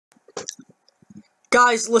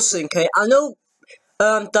Guys, listen, okay, I know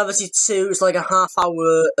Diversity 2 is like a half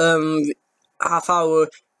hour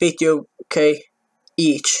video, okay,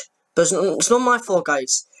 each. But it's not my fault,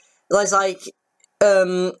 guys. It's like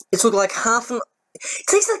it took like it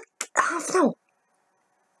takes like half an hour.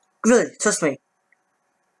 Really, trust me.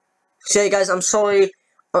 So yeah, guys, I'm sorry.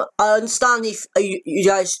 I understand if you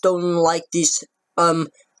guys don't like these half an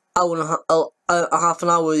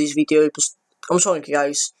hour of these videos, but I'm sorry,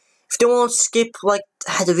 guys. If you don't want to skip like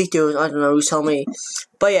ahead of videos, I don't know, you tell me.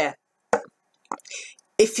 But yeah,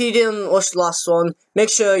 if you didn't watch the last one, make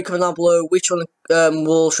sure you comment down below which one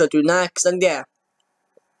should I do next, and yeah,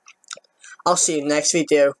 I'll see you in the next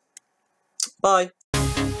video. Bye.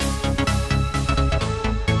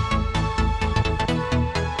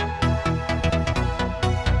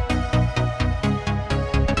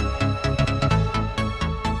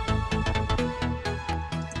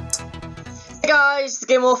 Hey guys, it's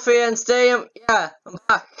qmagnet, and today I'm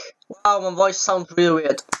back. Wow, my voice sounds really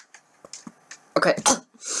weird. Okay.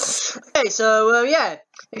 Okay, so yeah.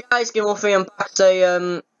 Hey guys, qmagnet, I'm back today.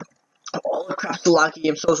 Oh crap, it's laggy.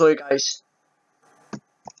 I'm so sorry, guys.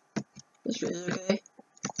 Is it okay?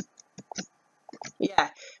 Yeah.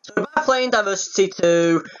 So we're back playing Diversity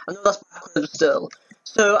 2. I know that's backwards still.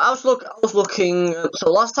 So I was looking.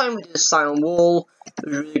 So last time we did a silent wall. It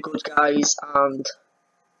was really good, guys, and.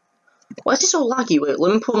 Why is it so laggy? Wait,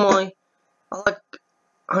 let me put my. How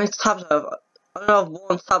many tabs I have? I don't have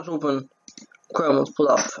one tab open. Chrome, let's pull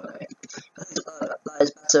off. Okay. That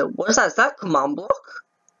is better. What is that? Is that command block?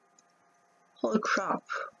 Holy crap.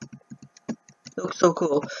 It looks so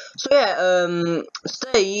cool. So yeah,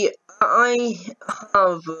 today I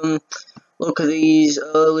have look at these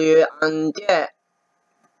earlier, and yeah.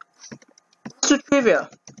 Let's do trivia.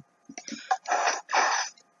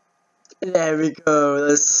 There we go,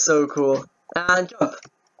 that's so cool. And jump.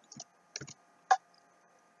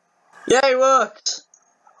 Yeah, it worked!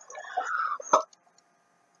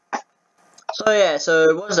 So yeah,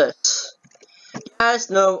 so what is this?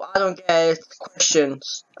 Yes, no, I don't get it.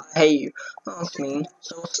 Questions. I hate you. Ask me.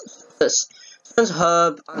 So what's this? Turns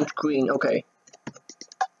herb and green, okay.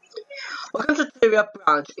 Welcome to the trivia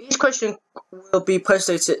branch. Each question will be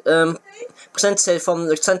presented from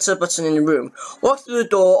the center button in the room. Walk through the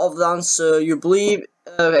door of the answer you believe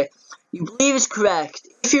is correct.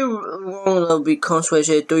 If you're wrong, there'll be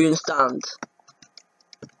consequences. Do you understand?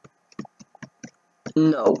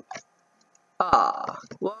 No. Ah,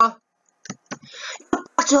 what?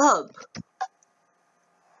 Back up.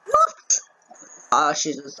 What? Ah,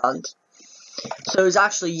 she doesn't understand. So it's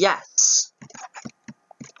actually yes.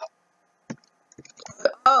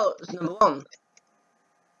 Oh, it's number 1.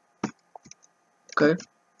 Okay.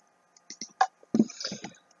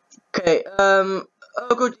 Okay, oh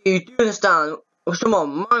good, you do understand. Oh, come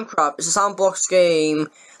on, Minecraft is a sandbox game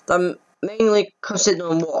that mainly considered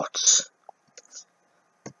on what?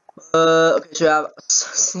 Okay, so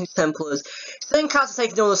we have Templars. Then cats are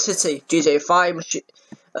taking over the city. GTA 5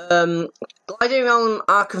 gliding around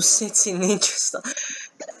Arkham City Ninja.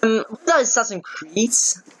 What is that, Assassin's Creed?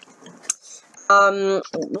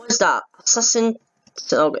 What is that? Assassin.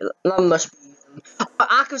 Okay, that must be.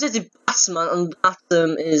 Arkham City Batman, and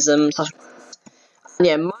Batman is Assassin.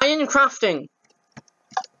 Yeah, mining and crafting.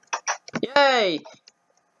 Yay!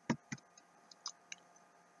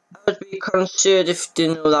 That would be considered if you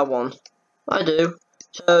didn't know that one. I do.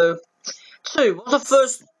 So, 2. What's the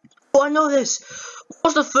first? Oh, I know this.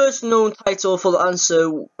 What's the first known title for the answer?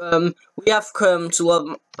 We have come to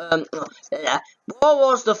love. What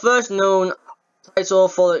was the first known title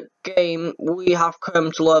for the game we have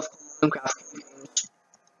come to love? Minecraft games.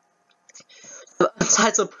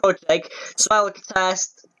 Title project, Spiral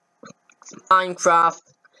Test, Minecraft,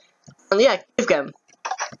 and yeah, Cave Game.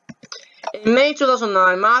 In May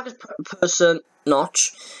 2009, Marcus Person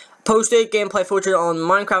Notch posted gameplay footage on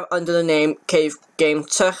Minecraft under the name Cave Game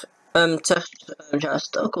Tech.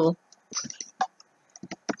 Just cool.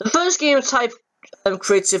 The first game type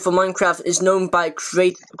created for Minecraft is known by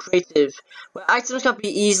creative, where items can be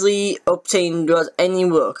easily obtained without any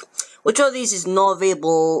work. Which of these is not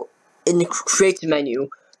available in the creative menu?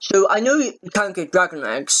 So I know you can't get dragon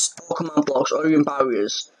eggs, or command blocks, or even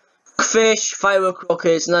barriers. Fish, firework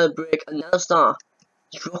rockets, another brick, another star.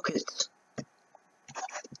 It's rockets.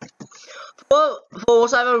 For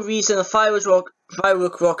whatever reason, a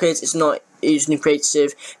firework rocket is not using the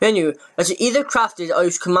creative menu, as you either crafted or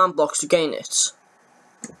use command blocks to gain it.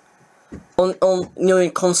 On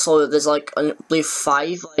in console, there's like I believe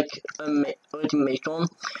 5 already made one.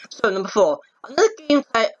 So number 4, another game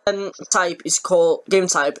type is called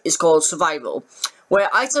survival, where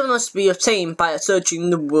items must be obtained by searching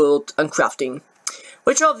the world and crafting.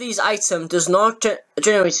 Which of these items does not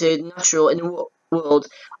generate natural in the world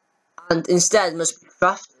and instead must be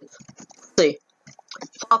crafted? Let's see.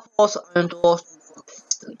 Fireforce, iron doors,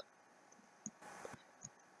 piston.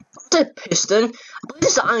 I'll say piston. I believe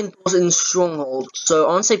it's the iron doors in Stronghold, so I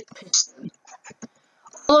want to say piston.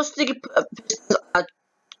 Although sticky pistons are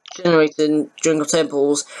generated during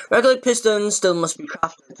temples, regular pistons still must be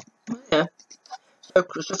crafted. Yeah. So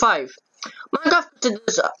 5. Minecraft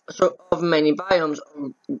considers of many biomes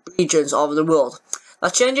or regions of the world.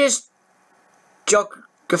 That changes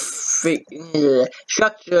geographic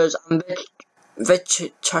structures and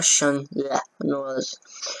vegetation. Yeah, no others.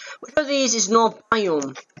 Which of these is no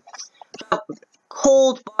biome?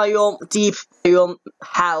 Cold biome, deep biome,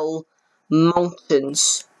 hell,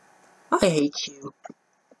 mountains. I hate you.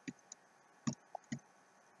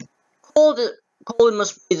 Cold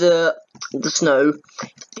must be the snow.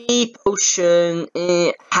 Deep ocean,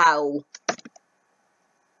 hell.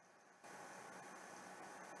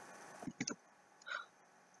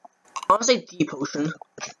 I want to say deep ocean.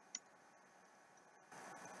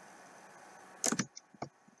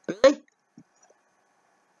 Really?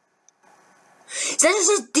 That is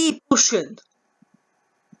a deep ocean.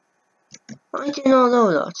 I did not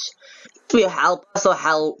know that. It be hell. I thought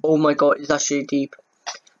hell. Oh my god, is actually deep.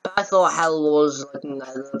 But I thought hell was like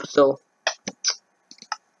nether, but still.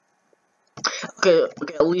 Okay,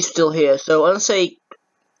 at least still here. So I'm gonna say,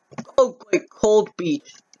 oh great, cold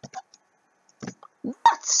beach. What?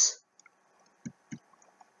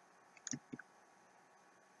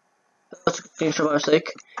 That's a finish for my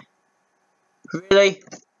mistake. Really?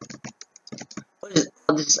 What is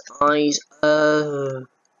this eyes?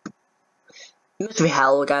 It must be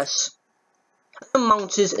hell, I guess. The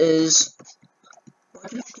mountains is.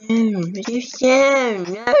 What have you done? What have you done?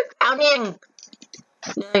 No, drowning!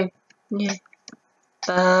 No, no.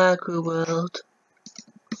 Backward world.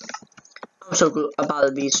 I'm so good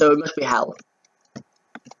about these, so it must be hell.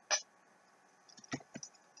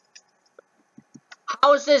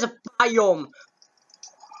 How is this a biome?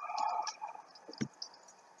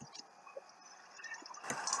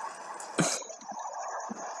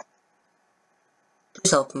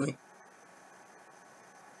 Please help me.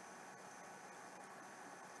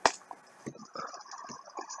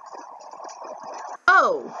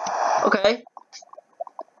 Oh, okay.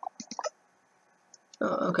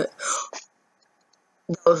 Oh, okay.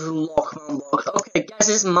 That was Lockman blocks. Okay, guys,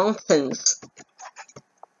 it's mountains.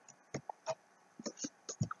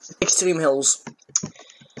 Extreme hills.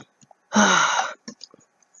 The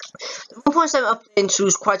 1.7 update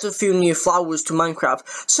introduced quite a few new flowers to Minecraft,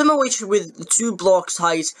 some of which with the 2 blocks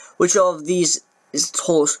height, which of these is the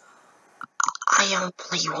tallest. I am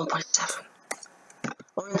playing 1.7. I'm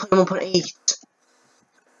playing 1.8.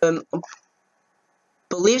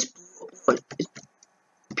 Believes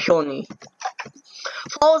peony.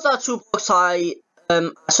 Flowers are 2 blocks high.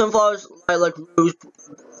 Sunflowers like rose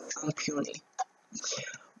and peony.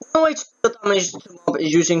 One way to deal damage to mob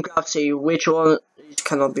is using gravity, which one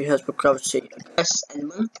cannot be hurt by gravity. I guess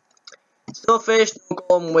Enderman. Silverfish, no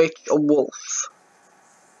golem, witch, or wolf.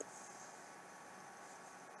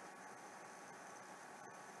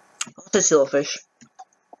 I'll say silverfish.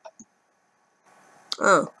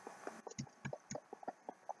 Oh.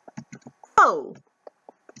 Oh!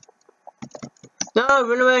 No,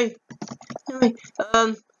 run away! Run away.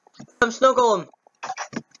 Snow golem.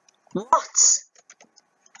 What?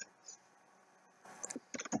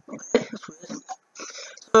 Okay, that's weird.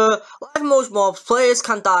 Like most mobs, players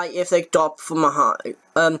can die if they drop from a high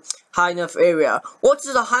enough area. What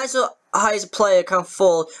is the highest a player can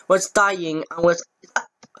fall when it's dying and with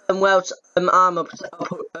armor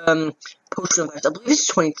potion effect? I believe it's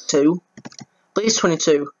 22. I believe it's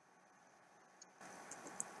 22.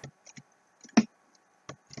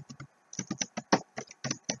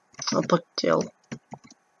 I'll put Dill.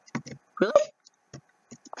 Really?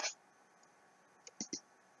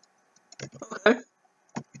 Okay.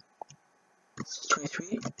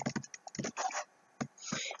 23.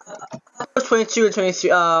 22 and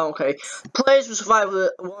 23. Okay. Players will survive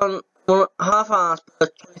with one half hours per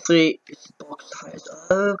 23 box highest.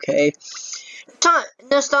 Okay.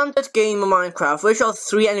 In a standard game of Minecraft, which of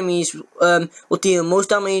 3 enemies will deal most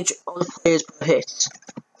damage on the players per hit?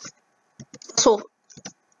 That's all.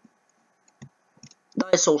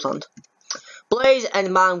 That is Soul Sand. Blaze,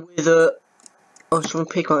 Enderman, Wither. Oh, someone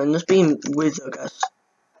pick one. It must be Wither, I guess.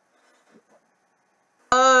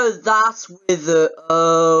 Oh, that's Wither.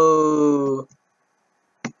 Oh.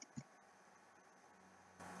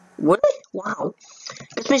 Really? Wow.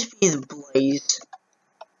 This must be the Blaze.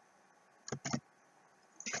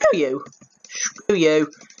 Screw you. Screw you.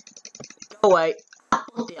 Go away.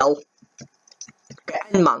 What the hell? Okay,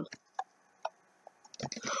 Endman.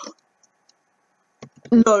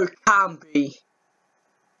 No, it can't be.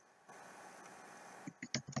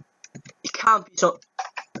 It can't be so.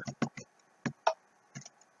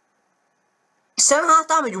 7.5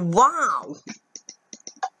 damage, wow!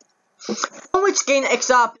 One way to gain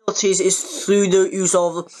extra abilities is through the use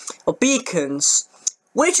of beacons.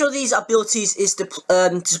 Which of these abilities is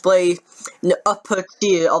displayed in the upper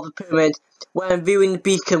tier of the pyramid when viewing the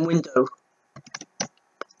beacon window?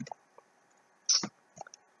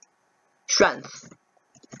 Strength.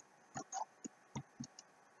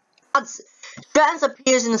 Strength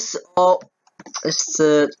appears in the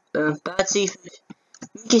bad teeth.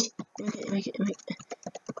 Make it.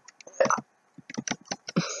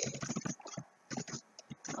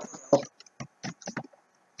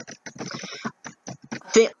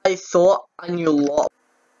 I thought I knew a lot.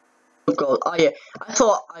 Oh god, oh yeah, I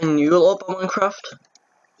thought I knew a lot about Minecraft.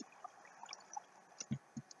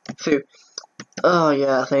 Phew. Oh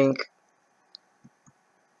yeah, I think.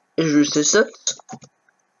 Is resistance?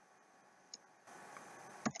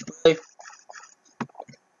 Really?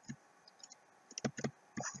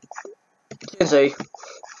 TNT.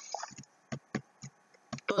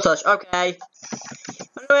 Don't touch, okay.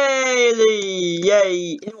 Really?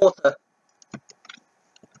 Yay! In water.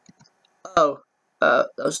 Oh, that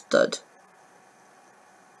was dead.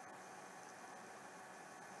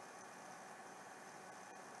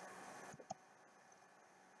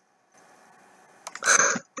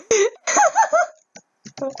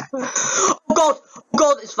 Oh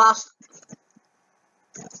god, it's fast.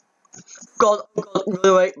 God, oh god, run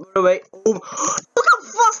away. Oh, look how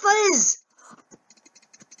fast that is!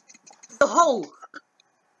 The hole!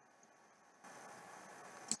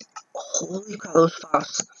 Holy crap, that was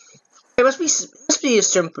fast. It must be a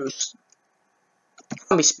strength boost. It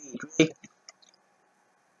can't be speed, really.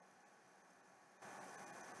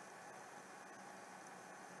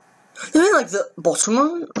 They're in like the bottom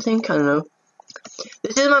one, I think, I don't know.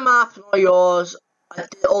 This is my map, not yours. I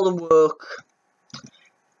did all the work.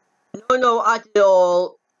 No, I did it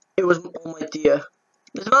all. It was all my dear.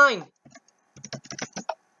 It's mine!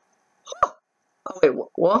 Oh wait,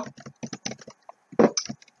 what?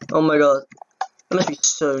 Oh my god. That must be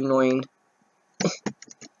so annoying.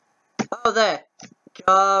 Oh, there.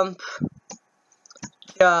 Jump.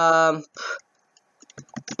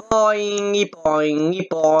 Boing, boing,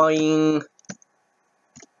 boing.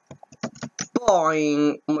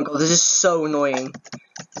 Boing. Oh my god, this is so annoying.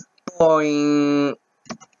 Boing.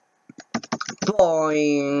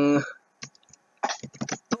 Boing.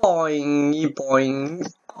 Boing,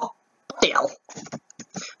 boing. Oh, what the hell?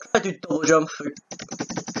 Try to do double jump.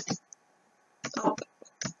 Oh.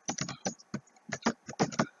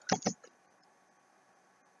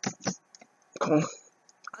 Cool.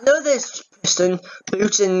 I know there's piston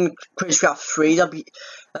boots in Crazycraft 3. That'll be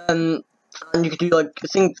and you could do like I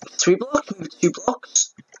think 3 blocks, maybe 2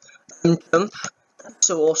 blocks, jump. That's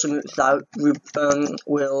so awesome if that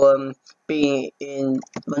will be in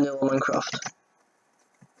vanilla Minecraft.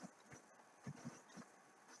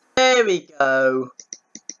 There we go.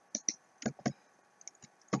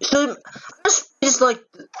 So it's like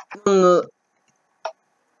on the.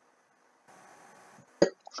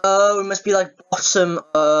 Oh, it must be like bottom.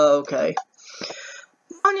 Okay.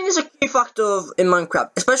 Mining is a key factor in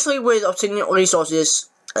Minecraft, especially with obtaining resources.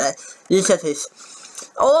 You said this.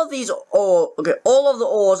 All of these ore, all of the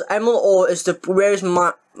ores, emerald ore is the rarest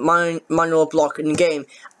mineral block in the game,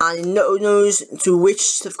 and it knows to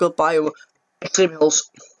which difficult biome extreme hills.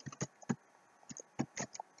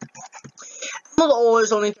 Emerald ore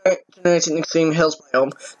is only generated in extreme hills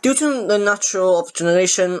biome due to the natural of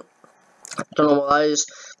generation. I don't know what that is.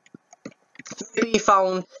 It may be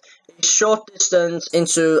found a short distance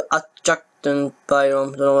into adjacent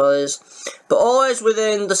biome. Don't know what it is, but always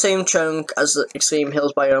within the same chunk as the extreme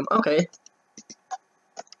hills biome. Okay.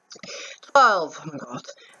 12. Oh my god.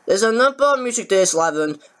 There's a number of music discs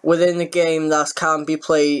 11 within the game that can be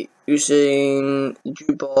played using the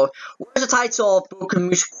jukebox. What is the title of broken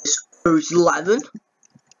music disc? Oh, it's 11.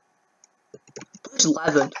 It's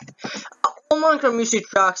 11. All Minecraft music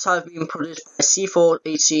tracks have been produced by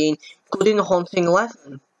C418, including the Haunting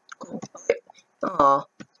 11. Cool. Okay. Aww.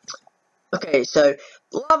 Okay, so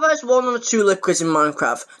lava is one of the 2 liquids in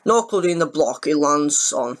Minecraft, not including the block it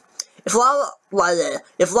lands on. If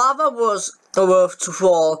lava was about to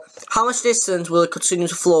fall, how much distance will it continue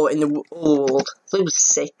to flow in the world? I think it was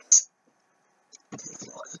 6.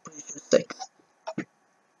 6.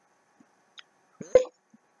 Really?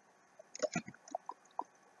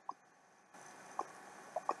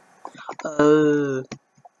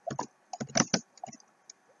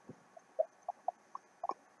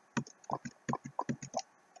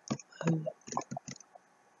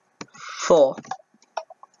 4.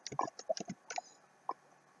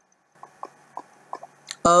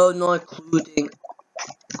 Oh, not including.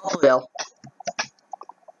 Oh, hell.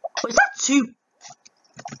 Wait, is that 2?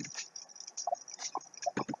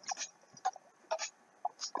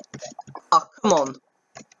 Oh, come on.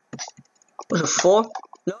 Was it 4?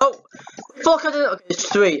 No! 4 counted. Okay, it's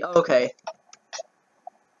 3. Okay.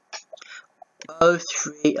 Oh,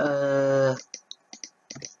 3.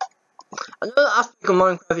 Another aspect of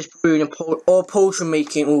Minecraft is brewing or potion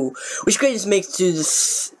making. Ooh, which grades make to the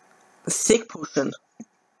thick potion?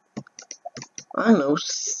 I don't know,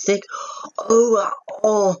 thick. Oh, I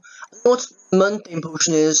know what mundane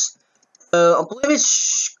potion is. I believe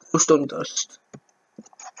it's glowstone dust.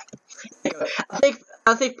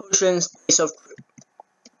 I think potions taste of.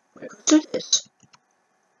 Wait, let's do this.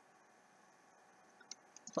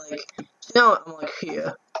 Like, so now I'm like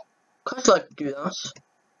here. Can I like do that?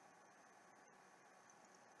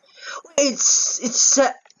 Wait, it's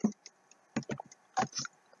set.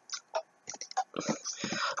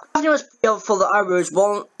 Crafting must be for the arrow is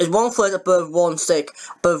one thread above one stick,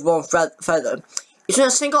 above one feather. It's a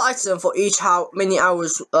single item for each many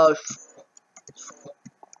hours. If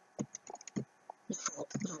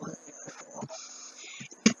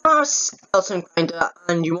you are a skeleton grinder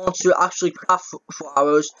and you want to actually craft for 4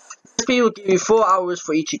 hours, this video will give you 4 hours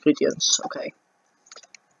for each ingredient. Okay.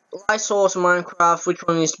 Light source in Minecraft. Which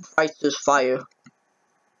one is brightest? Fire.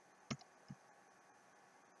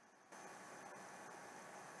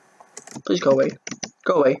 Please go away.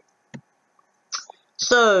 Go away.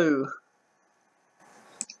 So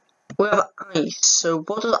we have ice. So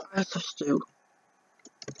what does ice have to do?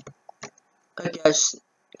 I guess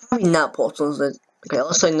it can't be net portals. Okay,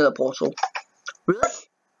 let's say nether portal. Really?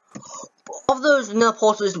 Of those, nether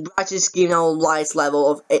portal is the brightest game now light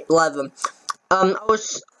level of 11. I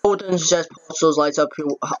wouldn't suggest portals light up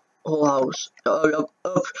your whole house.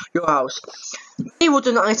 Up your house. Many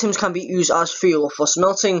wooden items can be used as fuel for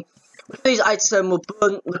smelting. These items will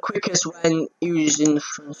burn the quickest when used in the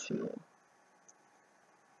furnace fuel.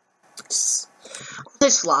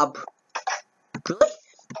 This slab. Really?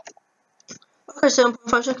 Okay,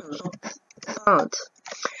 7.5 seconds. Not bad.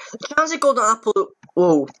 The chance of golden apple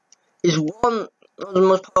is one of the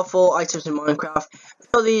most powerful items in Minecraft.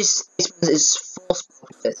 So these statements is false.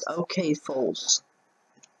 Okay, false.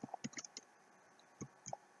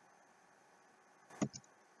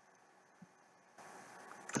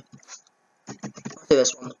 I'll do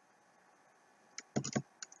this one.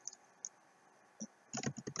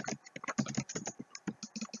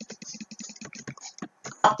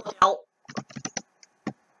 Out.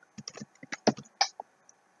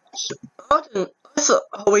 So, I thought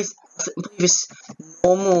always believe it's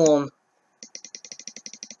normal one.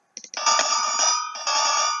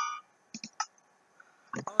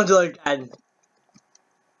 I'll do it again.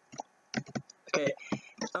 Okay,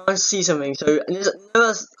 I want to see something. So, and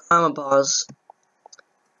there's armor bars.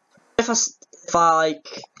 If I like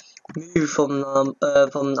move from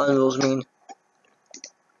animals, I mean.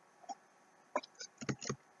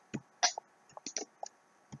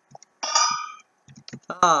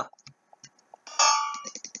 Ah.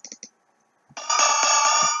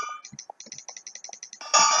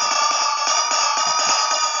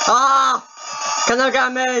 Ah! Can you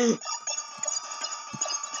get me?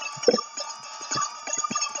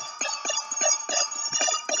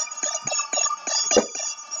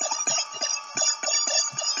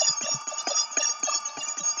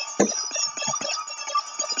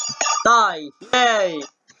 Die! Yay!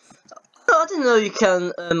 I didn't know you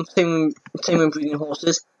can tame breeding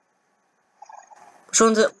horses. Which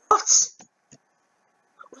one's it? What? What's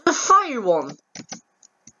the fire one?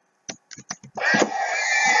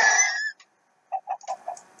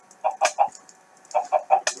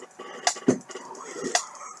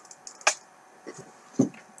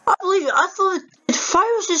 I believe it. I thought it did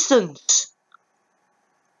fire resistance.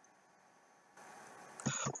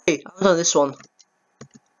 Wait, I've done this one.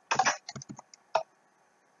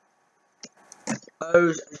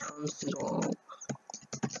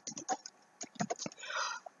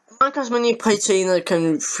 Minecraft has many plating that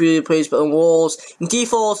can freely place on walls. In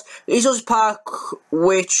default, resource pack,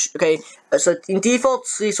 so in default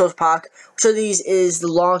resource pack, which of these is the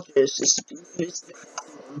largest? It's the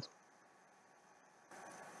one.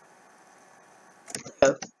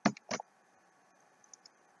 There we go.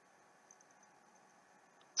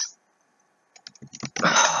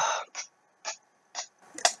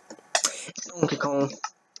 Donkey Kong.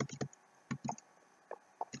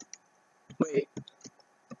 Wait.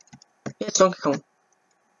 Yeah, it's Donkey Kong.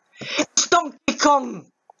 It's Donkey Kong!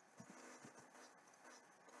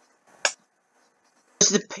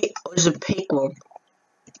 the pig? Or is the pig one?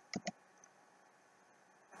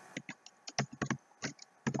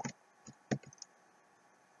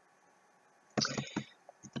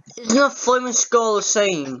 Isn't a flaming skull the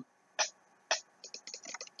same?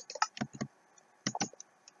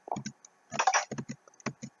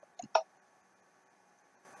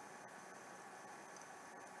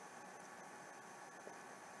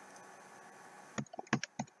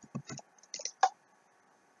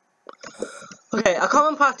 Okay, a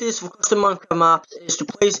common practice for custom Minecraft maps is to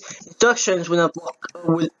place instructions within a block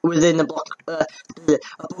within a block a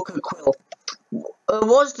book of quill.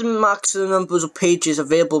 What's the maximum numbers of pages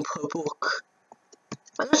available per book?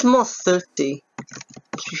 I think it's more 30.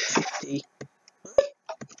 Must be 50. Really?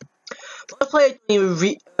 Most players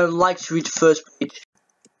don't even like to read the first page.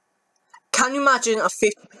 Can you imagine a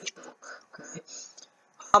 50-page book? Okay.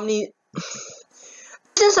 How many?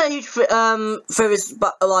 Since I huge favorites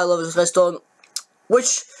a lot of lovers list on.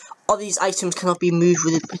 Which of these items cannot be moved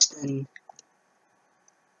with a piston?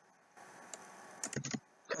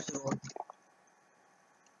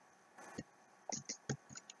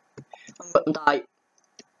 I'm gonna die.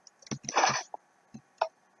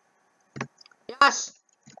 Yes!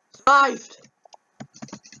 Survived!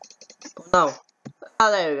 Oh no. Ah,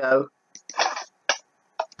 there we go.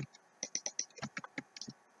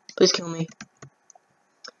 Please kill me.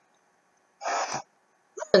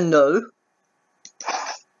 No.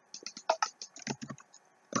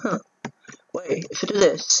 Huh. Wait, if I do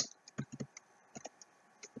this,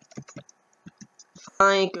 if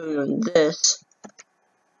I go on this,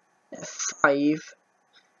 F5,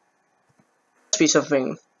 must be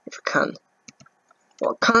something, if I can.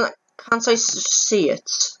 Well, can't I see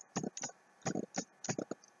it?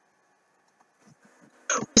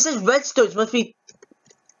 It says redstone, it must be,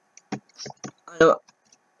 I know,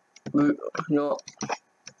 no.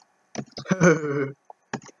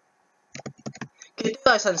 Get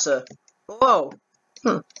the sensor. Whoa.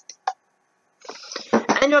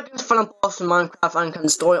 Anyone can find a boss in Minecraft and can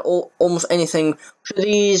destroy almost anything. So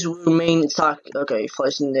these will remain intact. Okay,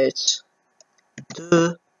 placing it.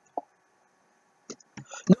 Duh.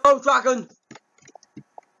 No, dragon!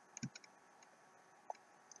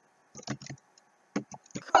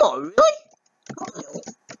 Come on, really?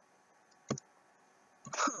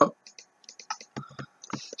 Huh.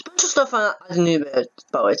 There's a bunch of stuff I knew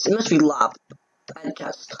about it. It must be lab. And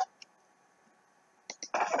chest.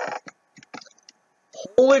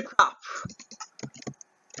 Holy crap.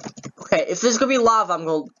 Okay, if there's gonna be lava, I'm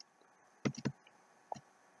gonna...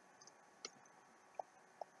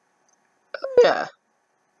 Yeah.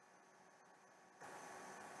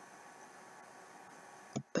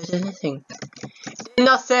 But there's nothing. There's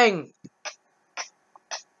nothing!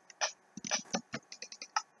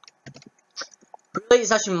 Really?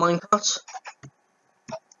 It's actually minecart?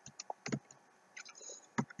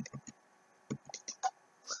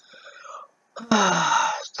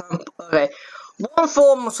 Okay. One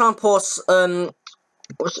form of transport is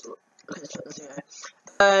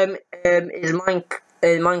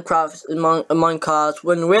Minecraft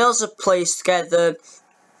when rails are placed together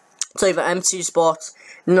to leave an empty spot,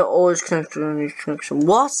 not always connected to each connection.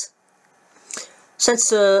 What?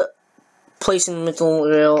 Sensor placed in the middle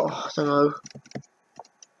rail, I don't know.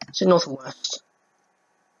 Is it north and west?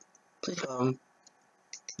 Please go home.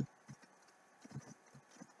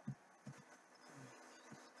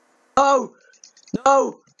 Oh!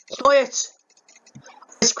 No! Destroy it!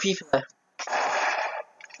 It's creepy there.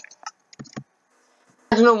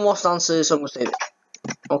 I don't know what the answer is, so I'm gonna say it.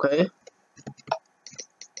 Okay.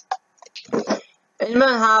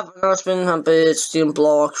 Endermen have an husband, habit, stealing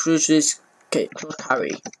blocks, usually close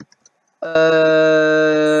carry.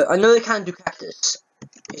 I know they can't do cactus.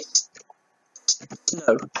 It's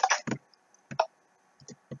no.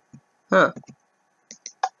 Huh.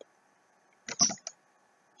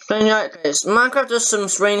 Minecraft does some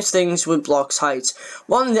strange things with blocks height.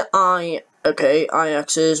 One, the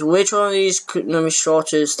eye-axis. Which one of these could be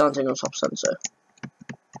shortest standing on top sensor?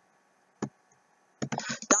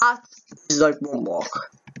 That is like one block.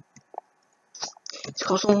 It's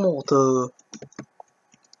got some water.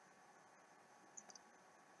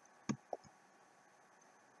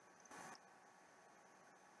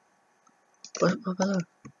 What below?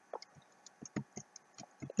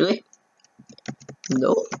 Really?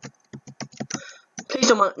 No. Please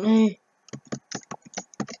don't mind me.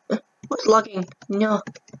 What's lagging? No.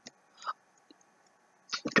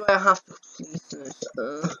 Do I have to please this?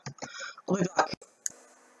 I'll be back.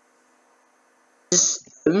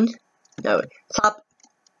 Stone? No. Tab.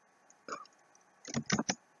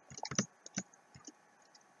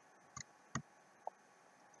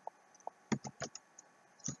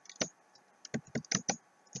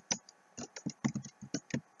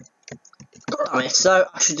 damn it, so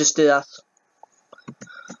I should just do that.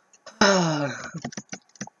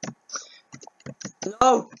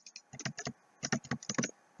 No!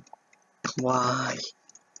 Why?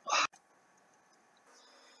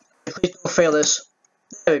 Please don't fail this.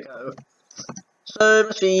 There we go. So it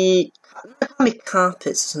must be... It can't be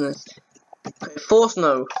carpets, isn't it? Okay, force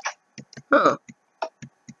no. Huh.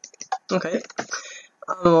 Okay.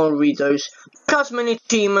 I'll read those. Cast many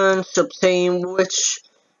achievements obtain which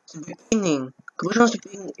the beginning. Which one's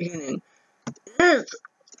the beginning? Is it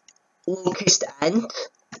lowercase the end?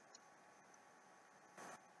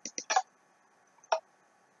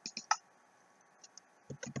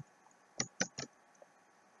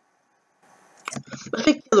 Let's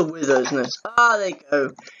pick the wither, isn't it? Ah, there you go.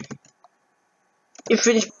 You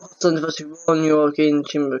finish buttons versus one you're getting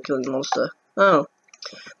chamber killing the monster. Oh.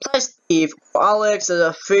 Besides Steve or Alex, there's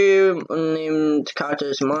a few unnamed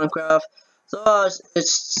characters in Minecraft. So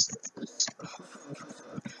it's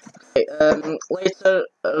okay, later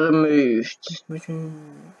removed.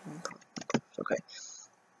 Okay.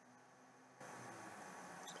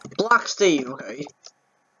 Black Steve, okay.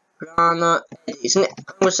 Rana Eddie, isn't it?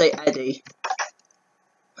 I'm gonna say Eddie.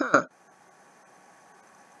 Huh.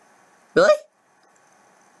 Really?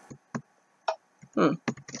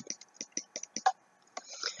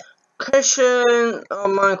 Christian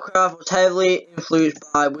on Minecraft was heavily influenced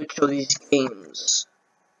by which of these games?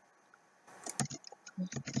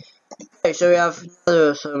 Okay, so we have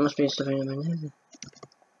another, so it must be stuff in there.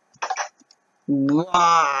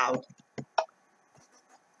 Wow!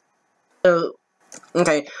 So,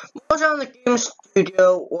 okay, most on the game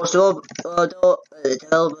studio was developers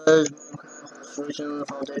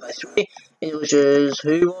founded by 3 individuals.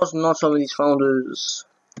 Who was not some of these founders?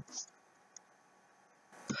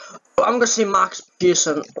 I'm gonna say Max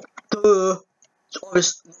Pearson. Duh. It's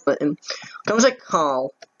obviously not him. I'm gonna say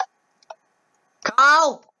Carl.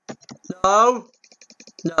 Carl! No!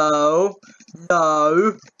 No!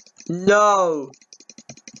 No! No!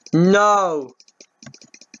 No!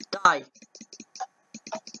 Die!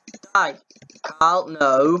 Die! Carl,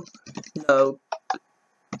 no! No!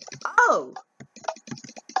 Oh!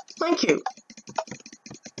 Thank you!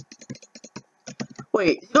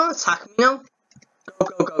 Wait, you don't attack me now? Go,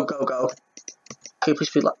 go, go, go, go. Okay, please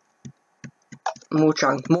be like...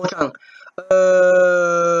 Mo-chan, Mo-chan.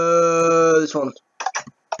 This one.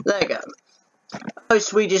 There you go. Oh,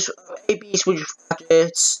 Swedish, AB Swedish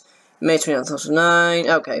gadgets. May 2009.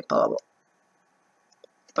 Okay, blah, blah,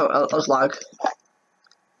 blah. Oh, I was lag.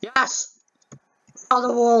 Yes! On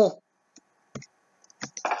the wall!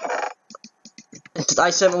 It's I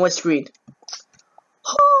 7 on my screen.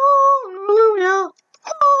 Hallelujah!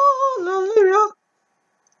 Hallelujah!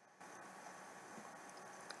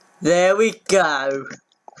 There we go.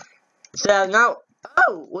 So now,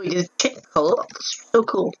 oh, wait, there's a kit colour. That's so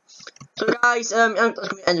cool. So guys, that's going to be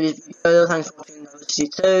the end of this video. Thanks for watching Diversity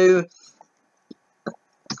 2.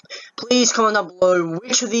 Please comment down below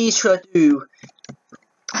which of these should I do.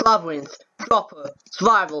 Labyrinth, Dropper,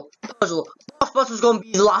 Survival, Puzzle. Boss Boss was going to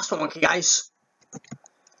be the last one, okay guys.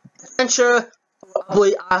 Adventure,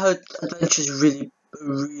 I heard Adventure is really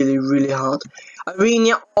hard.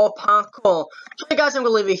 Arena or Parkour. So hey guys, I'm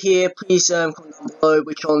going to leave it here. Please comment down below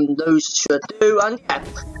which one those should I do. And yeah,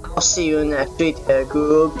 I'll see you in the next video.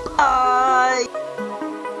 Goodbye.